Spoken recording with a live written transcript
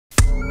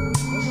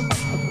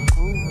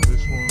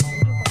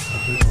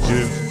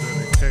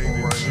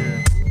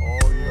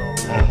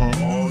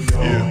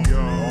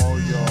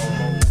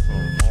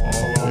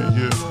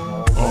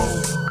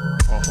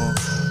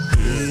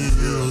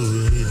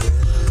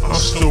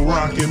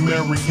Rockin'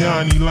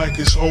 Mariani like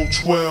it's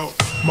 012.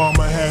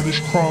 Mama had us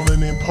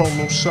crawling in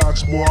polo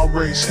socks, boy, I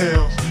raise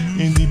hell.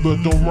 Indie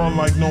but don't run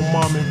like no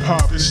mom and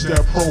pop, it's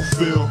that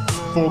profile.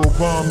 Photo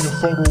bomb, your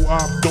photo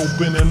op,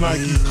 dope in a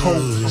Nike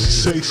coat. She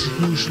say she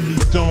usually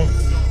don't.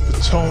 The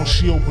tone,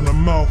 she open her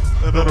mouth,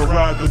 let her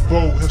ride the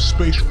boat. Have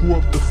space screw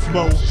up the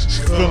flow,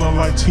 she feeling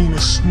like Tina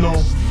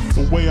Snow.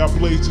 The way I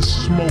blaze the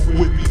smoke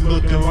with me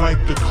looking like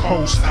the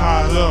coast,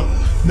 high up.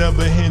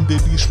 Never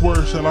hindered these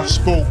words that I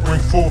spoke, bring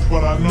forth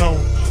what I know.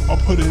 I'll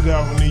put it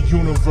out in the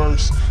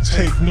universe,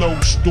 take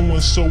notes.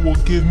 Doing so will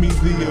give me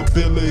the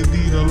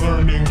ability to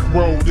learn and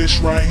grow. This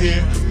right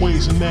here,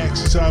 ways and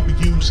actions I be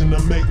using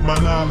to make my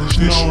knowledge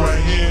known. This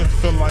right here,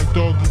 feel like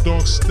doggy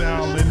dog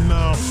style in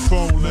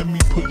 9-4. Let me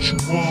put you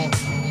on.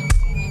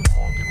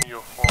 Give me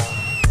your phone.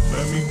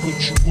 Let me put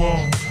you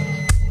on.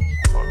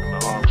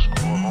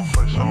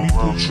 Let me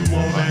put you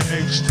on that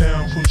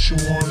H-Town, put you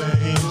on that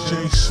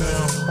NJ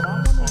sound.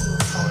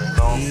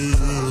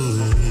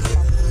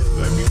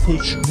 Let me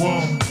put you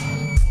on.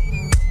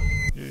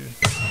 Yeah.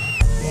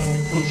 Let me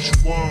put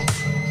you on.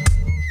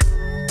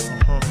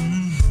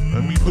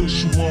 Let me put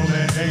you on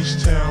that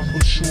H-Town,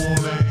 put you on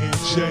that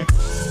NJ.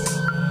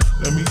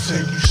 Let me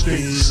take you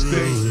state to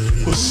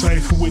state. Put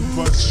cypher with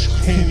bucks you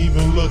can't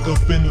even look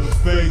up in the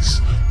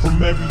face.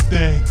 From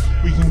everything,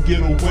 we can get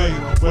away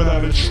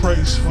without a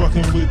trace.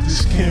 Fucking with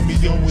this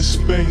Kameo in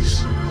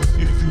space.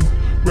 If you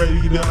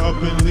ready to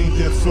up and leave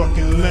that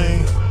fucking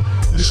lane,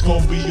 this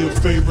gon' be your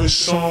favorite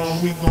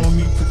song. We gon'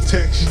 need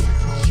protection.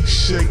 Keep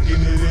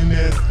shaking it in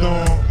that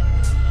thong.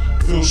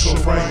 Feel so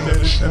right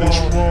that it's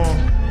wrong.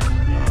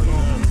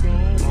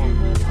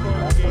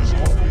 This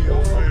gon' be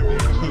your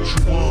favorite. Put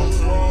you on.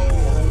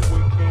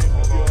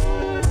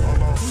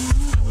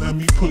 Let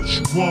me put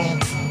you on.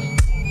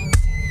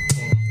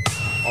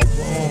 I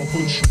wanna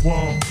put you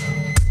on.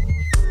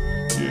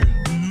 Yeah.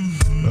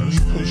 Let me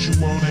put you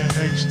on that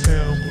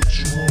H-Town, put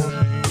you on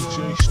that NJ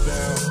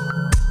style.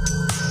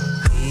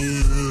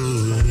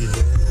 Let me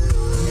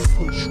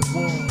put you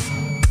on.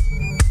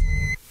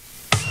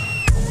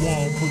 I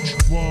wanna put you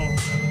on.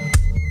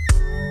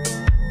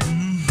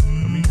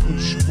 Let me put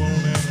you on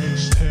that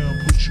H-Town,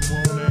 put you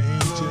on that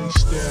NJ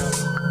style.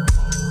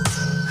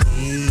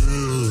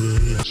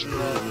 That's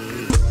right.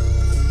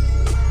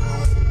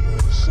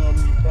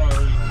 Something you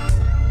probably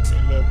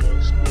ain't never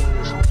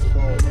experienced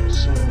before, or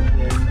something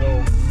you ain't know.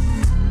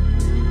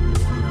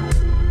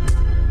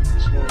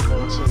 It's gonna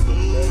take a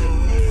minute,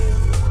 man.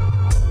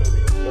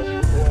 Let me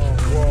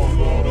walk on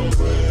the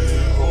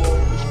red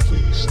horse,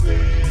 please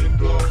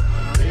stand up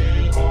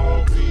and all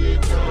be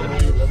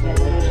accounted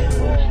for.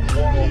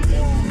 And if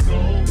you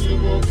don't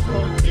give a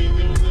fuck, then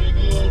your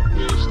nigga a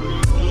bitch, they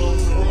go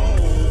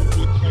wrong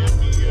with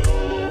Kameo.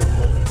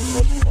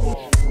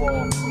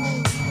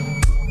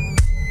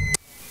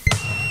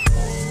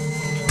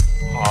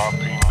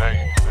 R.I.P.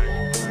 Nate.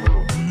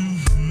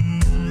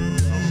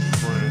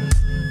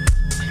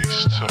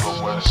 Peace to the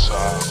west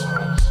side.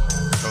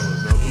 Tell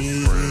another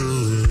friend.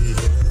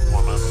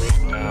 Wanna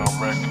beat down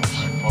records,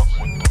 fuck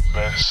with the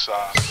best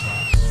side.